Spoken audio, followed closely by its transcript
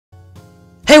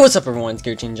Hey, what's up everyone, it's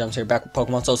Gary Jumps here, back with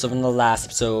Pokemon SoulSilver. In the last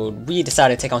episode, we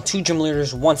decided to take on two gym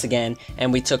leaders once again,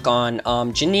 and we took on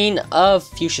Janine of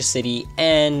Fuchsia City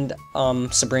and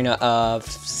Sabrina of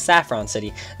Saffron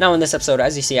City. Now in this episode,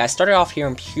 as you see, I started off here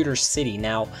in Pewter City.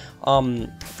 Now,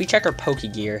 if we check our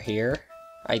Pokegear here,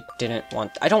 I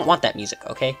don't want that music,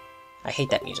 okay? I hate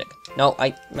that music. No,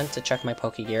 I meant to check my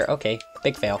Pokegear. Okay,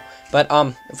 big fail. But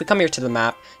if we come here to the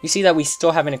map, you see that we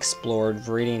still haven't explored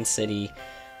Viridian City,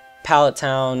 Pallet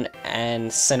Town,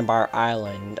 and Cinnabar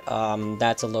Island.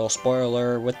 That's a little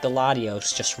spoiler with the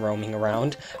Latios just roaming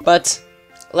around, but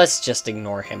let's just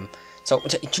ignore him. So,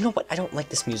 you know what? I don't like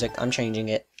this music. I'm changing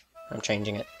it.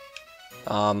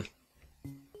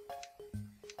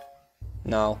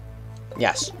 No.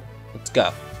 Yes. Let's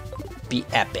go. Be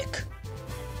epic.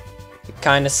 It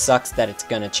kind of sucks that it's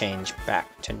gonna change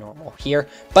back to normal here,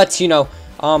 but you know,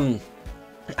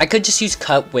 I could just use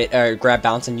Cut with, grab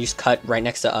Bounce and use Cut right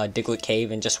next to Diglett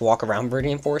Cave and just walk around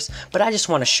Viridian Forest, but I just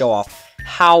want to show off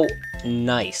how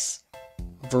nice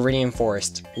Viridian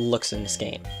Forest looks in this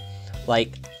game.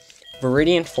 Like,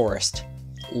 Viridian Forest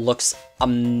looks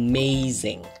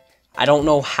amazing. I don't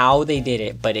know how they did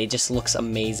it, but it just looks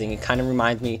amazing. It kind of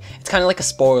reminds me, it's kind of like a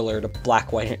spoiler to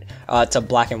Black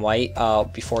and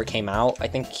White before it came out. I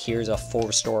think here's a full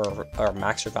restore or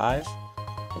max revive.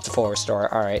 It's a full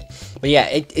restore, alright. But yeah,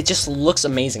 it just looks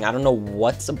amazing. I don't know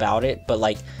what's about it, but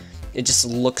like, it just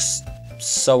looks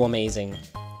so amazing.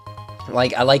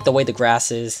 Like, I like the way the grass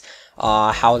is,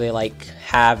 how they like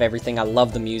have everything. I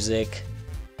love the music.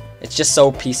 It's just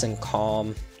so peace and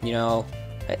calm, you know.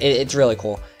 It's really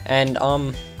cool. And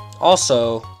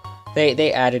also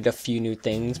they added a few new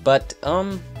things, but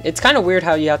it's kind of weird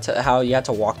how you have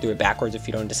to walk through it backwards if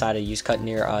you don't decide to use Cut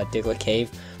near Diglett Cave.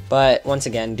 But once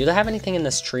again, do they have anything in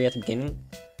this tree at the beginning?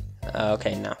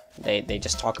 Okay, no. They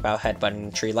just talk about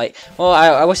headbutting the tree. Like, well,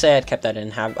 I wish they had kept that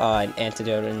and have an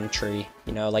antidote in the tree,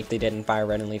 you know, like they did in Fire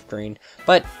Red and Leaf Green.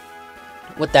 But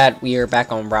with that, we are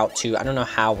back on Route 2. I don't know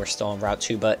how we're still on Route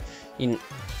 2, but you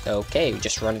know, okay, we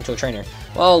just run into a trainer.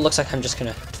 Well, it looks like I'm just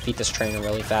gonna defeat this trainer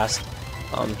really fast.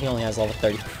 He only has level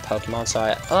 30 Pokemon, so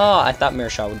I thought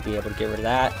Mirror Shot would be able to get rid of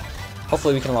that.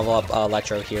 Hopefully we can level up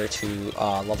Electro here to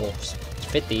level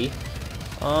 50.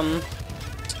 I'm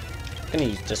gonna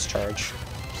use Discharge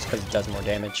just because it does more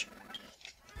damage.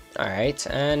 Alright,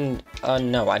 and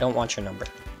no, I don't want your number.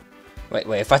 Wait,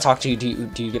 if I talk to you,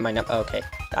 do you get my number? Okay,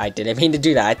 I didn't mean to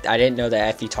do that. I didn't know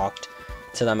that if you talked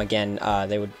to them again,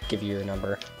 they would give you your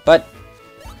number. But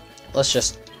let's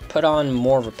just put on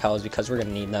more repels because we're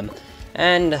gonna need them.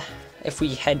 And if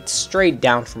we head straight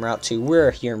down from Route 2,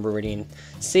 we're here in Viridian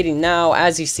City. Now,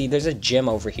 as you see, there's a gym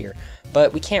over here,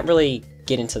 but we can't really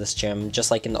get into this gym,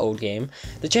 just like in the old game.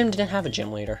 The gym didn't have a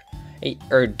gym leader,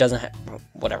 or doesn't have,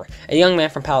 whatever. A young man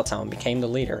from Pallet Town became the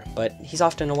leader, but he's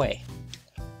often away.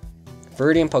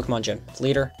 Viridian Pokemon Gym,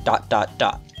 leader, ...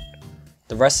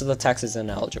 The rest of the text is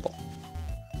ineligible.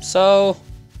 So,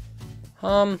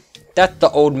 that's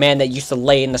the old man that used to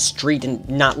lay in the street and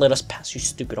not let us pass, you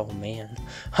stupid old man.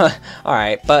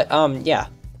 Alright, but, yeah.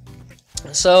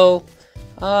 So,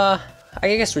 I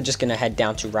guess we're just gonna head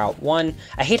down to Route 1.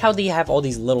 I hate how they have all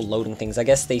these little loading things. I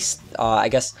guess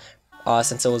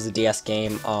since it was a DS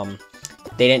game,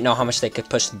 they didn't know how much they could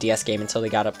push the DS game until they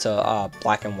got up to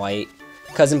Black and White.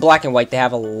 Because in Black and White, they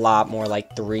have a lot more,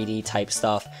 like, 3D type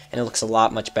stuff, and it looks a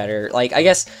lot much better. Like, I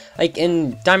guess, like,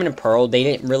 in Diamond and Pearl, they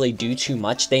didn't really do too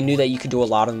much. They knew that you could do a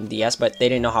lot on the DS, but they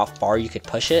didn't know how far you could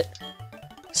push it,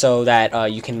 so that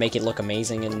you can make it look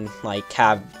amazing and, like,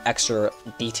 have extra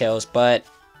details. But,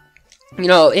 you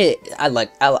know, I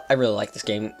really like this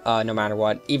game, no matter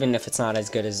what, even if it's not as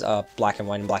good as Black and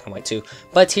White and Black and White 2.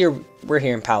 But we're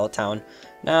here in Pallet Town.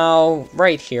 Now,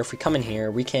 right here, if we come in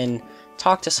here, we can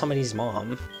talk to somebody's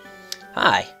mom.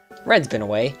 Hi, Red's been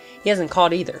away. He hasn't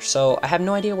called either, so I have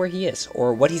no idea where he is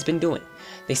or what he's been doing.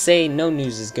 They say no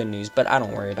news is good news, but I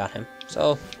don't worry about him.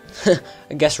 So,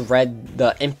 I guess Red,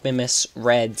 the infamous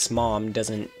Red's mom,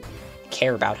 doesn't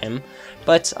care about him.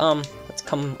 But, let's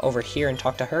come over here and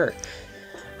talk to her.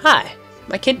 Hi,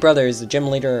 my kid brother is the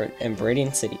gym leader in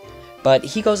Viridian City, but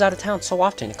he goes out of town so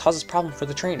often it causes problems for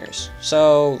the trainers.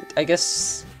 So, I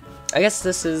guess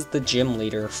this is the gym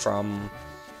leader from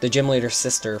the gym leader's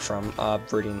sister from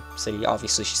Viridian City.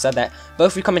 Obviously, she said that. But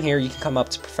if you come in here, you can come up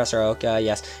to Professor Oak.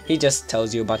 Yes, he just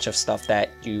tells you a bunch of stuff that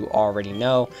you already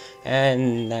know,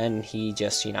 and then he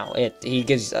just, you know, he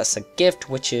gives us a gift,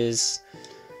 which is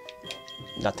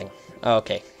nothing.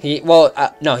 Okay.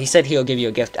 No, he said he'll give you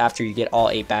a gift after you get all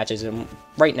 8 badges, and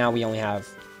right now we only have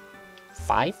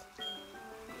 5.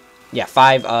 Yeah,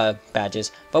 5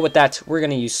 badges. But with that, we're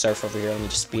gonna use Surf over here. Let me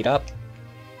just speed up.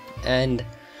 And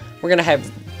we're gonna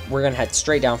head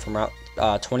straight down from Route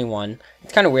 21.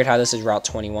 It's kind of weird how this is Route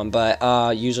 21,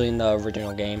 but usually in the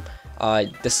original game,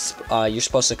 you're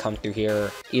supposed to come through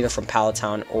here either from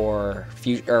Palatown or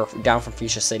down from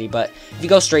Fuchsia City. But if you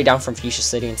go straight down from Fuchsia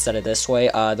City instead of this way,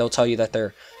 they'll tell you that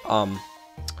they're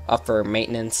up for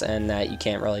maintenance and that you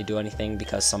can't really do anything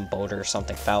because some boulder or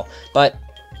something fell. But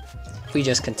if we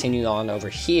just continue on over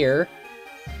here,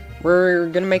 we're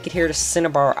gonna make it here to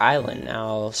Cinnabar Island.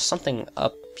 Now, something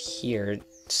up here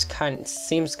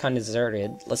seems kind of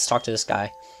deserted. Let's talk to this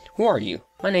guy. Who are you?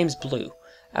 My name's Blue.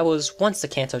 I was once the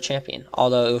Kanto champion,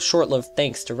 although it was short-lived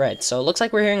thanks to Red. So it looks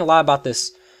like we're hearing a lot about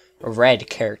this Red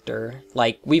character.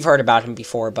 Like, we've heard about him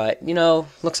before, but, you know,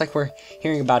 looks like we're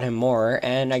hearing about him more,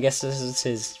 and I guess this is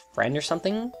his friend or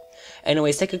something?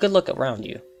 Anyways, take a good look around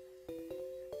you.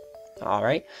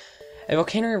 Alright. A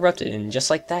volcano erupted, and just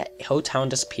like that, Ho Town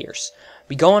disappears.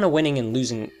 We go on a winning and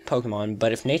losing Pokemon,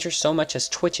 but if nature so much as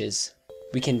twitches,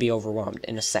 we can be overwhelmed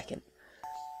in a second.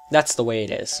 That's the way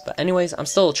it is. But anyways, I'm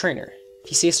still a trainer. If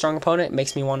you see a strong opponent, it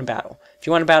makes me want to battle. If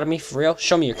you want to battle me for real,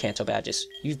 show me your Kanto badges.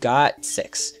 You've got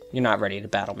 6. You're not ready to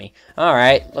battle me.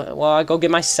 Alright, well, I'll go get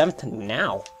my 7th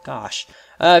now. Gosh.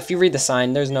 If you read the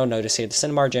sign, there's no notice here. The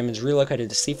Cinnabar Gym is relocated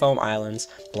to Seafoam Islands,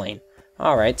 Blaine.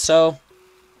 Alright, so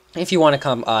if you want to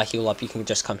come heal up, you can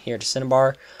just come here to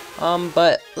Cinnabar.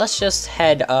 But let's just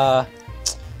head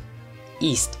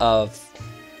east of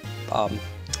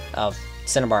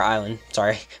Cinnabar Island.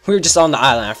 Sorry, we were just on the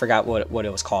island. I forgot what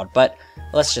it was called. But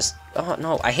let's just. Oh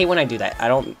no, I hate when I do that. I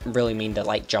don't really mean to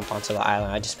like jump onto the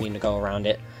island. I just mean to go around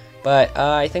it. But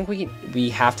I think we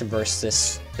have to verse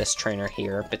this trainer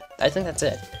here. But I think that's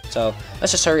it. So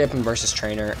let's just hurry up and verse this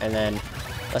trainer, and then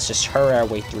let's just hurry our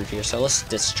way through here. So let's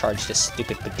discharge this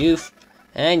stupid Bidoof.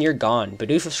 And you're gone.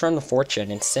 Bidoof is from the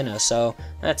Fortune in Sinnoh, so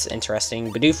that's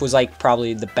interesting. Bidoof was like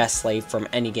probably the best slave from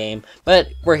any game, but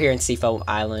we're here in Seafoam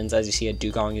Islands. As you see, a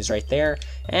Dugong is right there.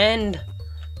 And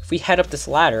if we head up this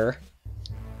ladder,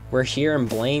 we're here in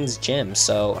Blaine's gym.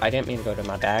 So I didn't mean to go to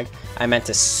my bag. I meant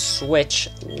to switch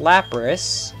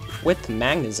Lapras with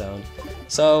Magnezone.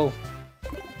 So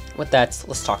with that,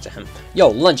 let's talk to him. Yo,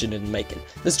 legend in the making.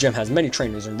 This gym has many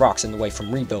trainers and rocks in the way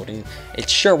from rebuilding. It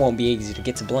sure won't be easy to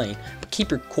get to Blaine, but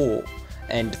keep your cool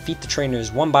and defeat the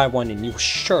trainers one by one and you'll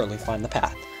surely find the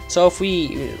path. So if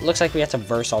it looks like we have to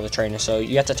verse all the trainers, so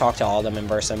you have to talk to all of them and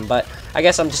verse them, but I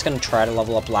guess I'm just going to try to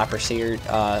level up Lapras here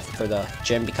for the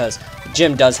gym, because the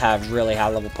gym does have really high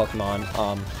level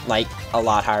Pokemon, like a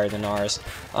lot higher than ours.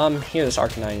 Here this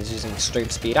Arcanine is using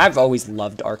Extreme Speed. I've always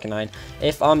loved Arcanine.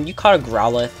 If you caught a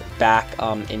Growlithe back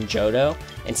in Johto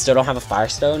and still don't have a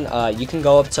Firestone, you can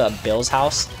go up to Bill's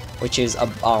house, which is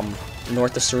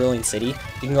north of Cerulean City.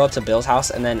 You can go up to Bill's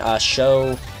house and then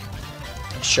show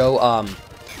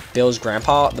Bill's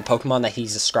grandpa the Pokemon that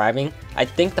he's describing. I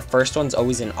think the first one's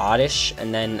always an Oddish,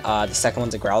 and then the second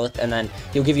one's a Growlithe, and then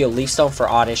he'll give you a Leaf Stone for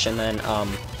Oddish, and then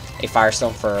a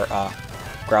Firestone for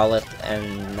Growlithe,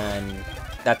 and then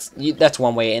that's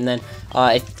one way. And then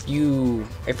if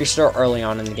you're still early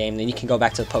on in the game, then you can go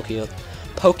back to the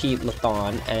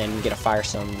Pokelathon and get a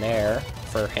Firestone there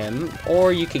for him,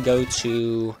 or you could go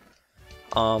to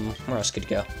where else could you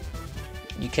go?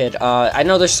 You could I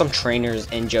know there's some trainers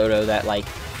in Johto that, like,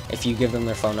 if you give them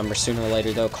their phone number, sooner or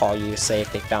later they'll call you to say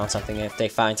if they found something. And if they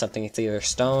find something, it's either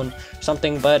stone or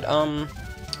something. But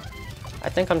I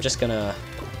think I'm just gonna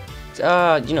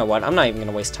you know what, I'm not even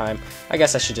gonna waste time. I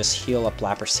guess I should just heal up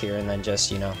Lapras here, and then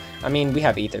just, you know, I mean, we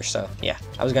have Ether, so yeah,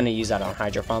 I was gonna use that on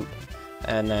Hydro Pump.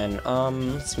 And then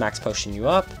let's Max Potion you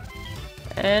up,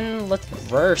 and let's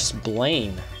verse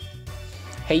Blaine.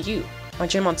 Hey you, my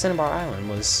gym on Cinnabar Island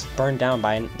was burned down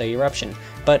by the eruption,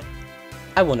 but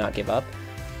I will not give up.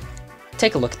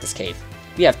 Take a look at this cave.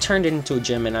 We have turned it into a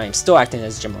gym, and I am still acting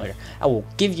as gym leader. I will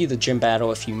give you the gym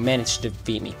battle if you manage to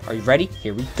defeat me. Are you ready?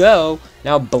 Here we go.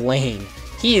 Now Blaine.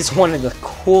 He is one of the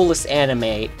coolest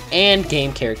anime and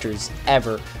game characters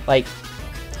ever. Like,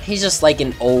 he's just like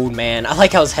an old man. I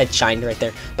like how his head shined right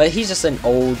there. But he's just an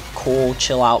old, cool,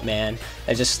 chill out man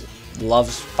that just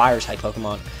loves fire type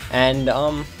Pokemon. And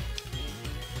I'm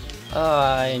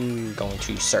going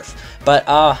to surf. But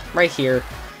right here,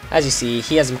 as you see,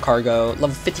 he has Macargo, level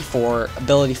 54,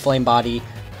 ability Flame Body,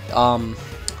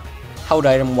 held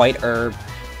item White Herb,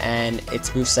 and its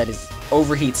moveset is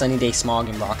Overheat, Sunny Day, Smog,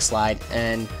 and Rock Slide.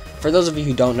 And for those of you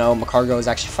who don't know, Macargo is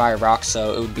actually Fire Rock,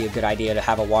 so it would be a good idea to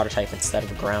have a Water type instead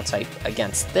of a Ground type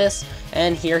against this.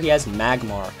 And here he has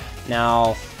Magmar.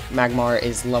 Now, Magmar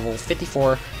is level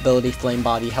 54, ability Flame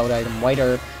Body, held item White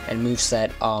Herb, and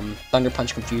moveset, Thunder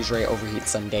Punch, Confuse Ray, Overheat,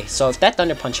 Sunday. So if that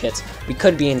Thunder Punch hits, we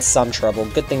could be in some trouble.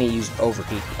 Good thing he used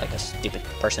Overheat, like a stupid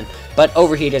person. But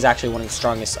Overheat is actually one of the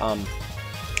strongest, what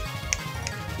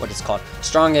is it called?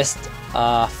 Strongest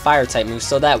fire type moves,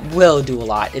 so that will do a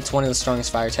lot. It's one of the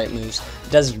strongest fire type moves.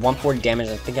 It does 140 damage,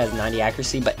 I think it has 90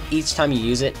 accuracy, but each time you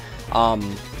use it,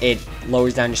 it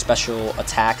lowers down your special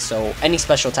attack, so any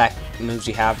special attack moves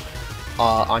you have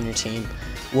on your team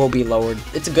will be lowered.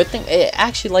 It's a good thing. It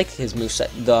actually like his moveset,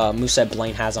 the moveset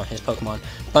Blaine has on his Pokemon.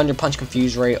 Thunder Punch,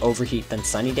 Confuse Ray, Overheat, then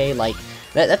Sunny Day. Like,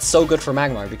 that's so good for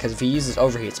Magmar, because if he uses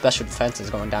Overheat, special defense is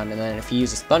going down, and then if he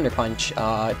uses Thunder Punch,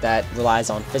 that relies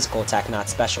on physical attack, not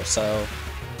special. So,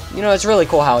 you know, it's really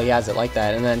cool how he has it like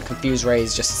that. And then Confuse Ray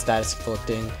is just status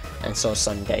afflicting, and so is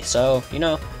Sunny Day. So, you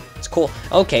know, it's cool.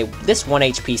 Okay, this 1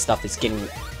 HP stuff is getting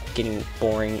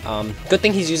boring. Good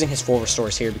thing he's using his full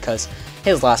restores here, because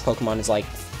his last Pokemon is like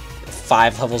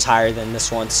 5 levels higher than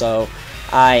this one, so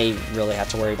I really have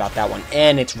to worry about that one,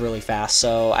 and it's really fast.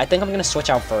 So I think I'm gonna switch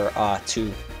out for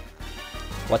to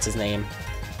what's his name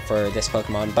for this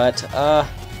Pokemon, but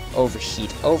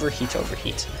Overheat.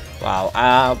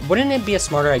 Wow. Wouldn't it be a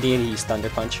smarter idea to use Thunder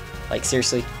Punch? Like,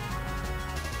 seriously?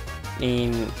 I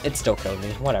mean, it still killed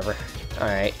me. Whatever. All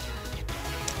right.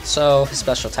 So his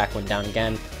special attack went down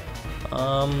again.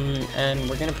 And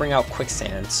we're gonna bring out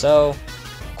Quicksand. So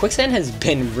Quicksand has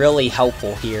been really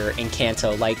helpful here in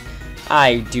Kanto. Like,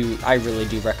 I really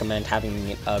do recommend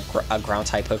having a ground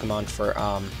type Pokemon for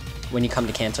when you come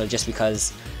to Kanto, just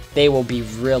because they will be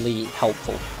really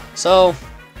helpful. So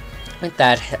with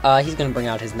that, he's gonna bring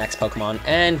out his next Pokemon,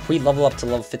 and we level up to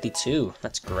level 52.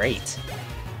 That's great.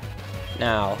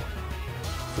 Now,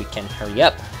 if we can hurry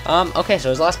up. Okay, so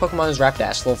his last Pokemon is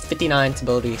Rapidash, level 59, its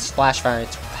ability is Splash Fire,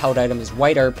 its held item is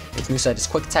White Herb, its moveset is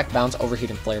Quick Attack, Bounce,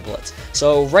 Overheat, and Flare Blitz.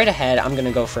 So right ahead, I'm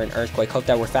gonna go for an Earthquake, hope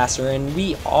that we're faster, and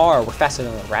we're faster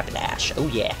than the Rapidash. Oh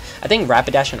yeah. I think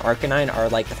Rapidash and Arcanine are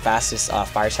like the fastest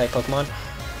Fire-type Pokemon.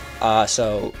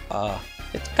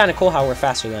 It's kind of cool how we're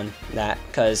faster than that,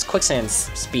 because Quicksand's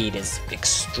speed is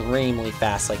extremely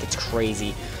fast, like it's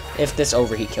crazy. If this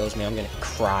Overheat kills me, I'm gonna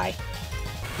cry.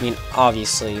 I mean,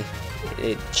 obviously,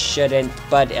 it shouldn't,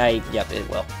 but yep, it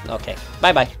will. Okay,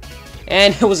 bye-bye.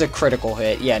 And it was a critical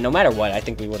hit. Yeah, no matter what, I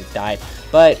think we would have died.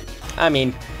 But, I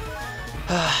mean,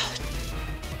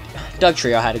 Doug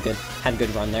Trio had a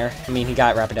good run there. I mean, he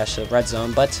got Rapidash to the red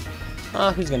zone, but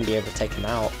who's going to be able to take him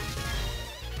out?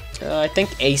 I think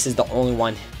Ace is the only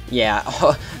one. Yeah,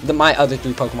 my other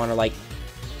 3 Pokemon are like,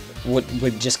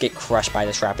 would just get crushed by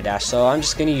this Rapidash, so I'm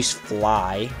just gonna use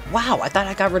Fly. Wow, I thought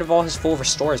I got rid of all his full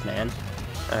restores, man.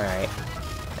 Alright,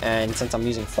 and since I'm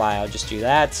using Fly, I'll just do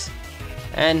that,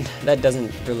 and that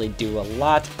doesn't really do a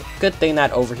lot. Good thing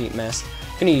that Overheat missed.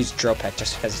 I'm gonna use Drill Peck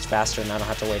just because it's faster and I don't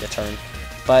have to wait a turn,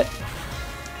 but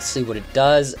let's see what it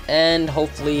does, and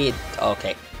hopefully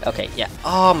okay, yeah.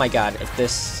 Oh my god, if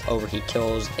this Overheat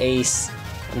kills Ace,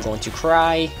 I'm going to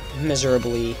cry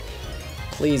miserably.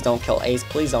 Please don't kill Ace.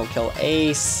 Please don't kill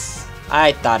Ace.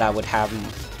 I thought I would have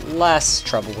less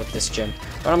trouble with this gym,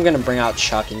 but I'm gonna bring out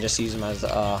Chuck and just use him as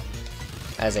a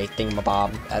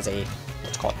thingamabob,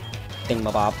 what's called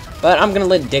thingamabob. But I'm gonna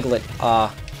let Diglett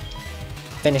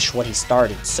finish what he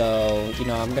started. So you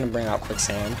know, I'm gonna bring out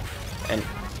Quicksand and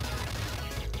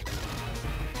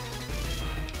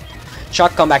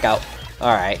Chuck, come back out.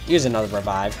 All right, use another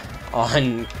revive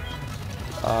on.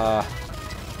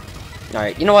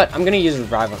 Alright, you know what? I'm going to use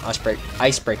Revive on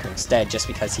Icebreaker instead, just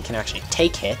because he can actually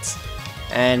take hits.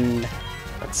 And,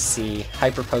 let's see,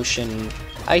 Hyper Potion,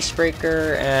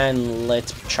 Icebreaker, and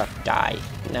let Chuck die.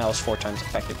 Now it's 4 times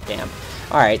effective, damn.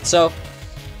 Alright, so,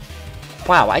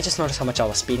 wow, I just noticed how much I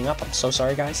was speeding up. I'm so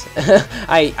sorry, guys.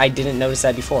 I didn't notice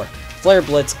that before. Flare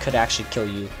Blitz could actually kill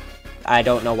you. I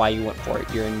don't know why you went for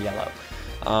it. You're in yellow.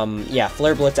 Yeah,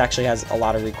 Flare Blitz actually has a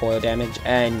lot of recoil damage,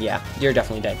 and yeah, you're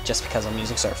definitely dead, just because I'm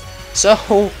using Surf.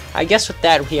 So, I guess with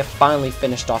that, we have finally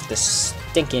finished off this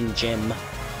stinking gym.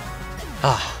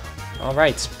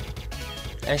 Alright.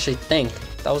 I actually think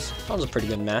that was a pretty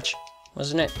good match,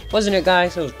 wasn't it? Wasn't it,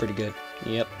 guys? It was pretty good.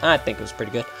 Yep, I think it was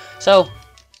pretty good. So,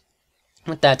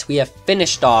 with that, we have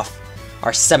finished off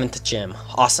our 7th gym.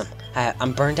 Awesome.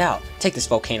 I'm burned out. Take this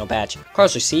Volcano Badge.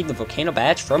 Carlos received the Volcano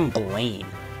Badge from Blaine.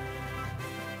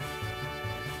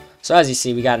 So as you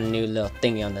see, we got a new little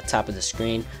thingy on the top of the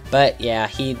screen. But yeah,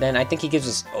 I think he gives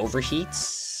us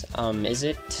Overheats. Is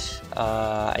it?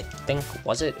 I think,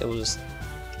 was it? It was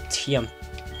TM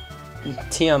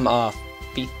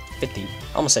 50.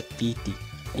 Almost said 50.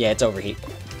 Yeah, it's Overheat.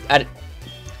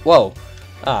 Whoa.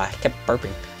 I kept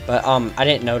burping. But I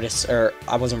didn't notice, or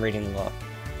I wasn't reading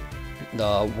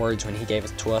the words when he gave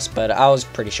it to us, but I was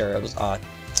pretty sure it was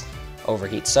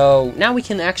overheat. So now we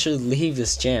can actually leave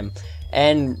this gym.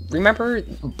 And remember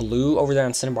Blue over there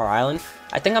on Cinnabar Island?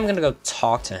 I think I'm gonna go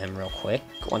talk to him real quick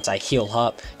once I heal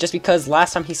up, just because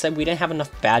last time he said we didn't have enough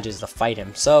badges to fight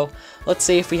him. So let's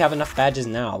see if we have enough badges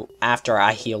now after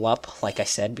I heal up, like I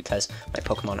said, because my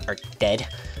Pokemon are dead.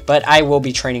 But I will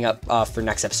be training up for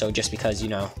next episode, just because, you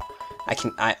know,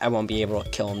 I won't be able to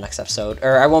kill him next episode,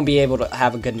 or I won't be able to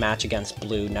have a good match against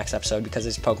Blue next episode because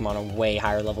his Pokemon are way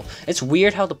higher level. It's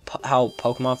weird how how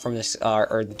Pokemon from this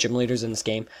or the gym leaders in this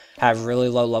game have really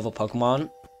low level Pokemon,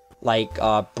 like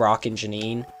Brock and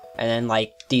Janine, and then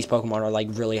like these Pokemon are like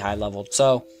really high leveled.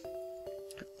 So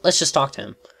let's just talk to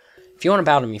him. If you want to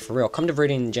battle me for real, come to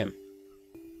Viridian Gym.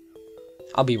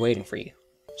 I'll be waiting for you.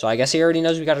 So I guess he already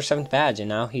knows we got our 7th badge, and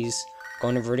now he's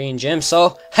going to Viridian Gym.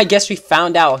 So I guess we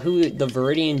found out who the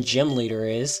Viridian Gym leader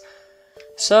is.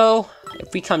 So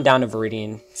if we come down to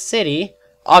Viridian City,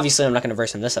 obviously I'm not going to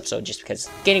verse him this episode just because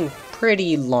it's getting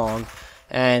pretty long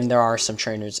and there are some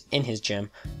trainers in his gym.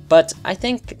 But I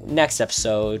think next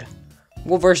episode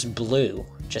we'll verse Blue,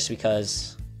 just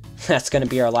because that's going to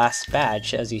be our last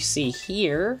badge. As you see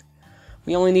here,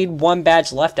 we only need 1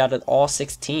 badge left out of all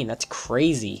 16. That's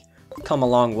crazy. We've come a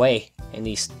long way in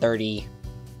these 30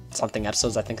 something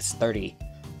episodes. I think it's 30.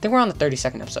 I think we're on the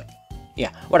 32nd episode.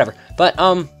 Yeah, whatever. But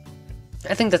I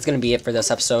think that's gonna be it for this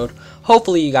episode.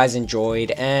 Hopefully you guys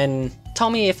enjoyed, and tell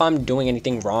me if I'm doing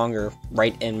anything wrong or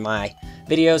right in my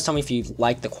videos. Tell me if you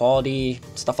like the quality,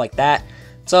 stuff like that.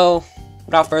 So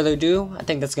without further ado, I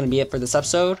think that's gonna be it for this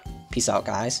episode. Peace out,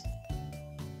 guys.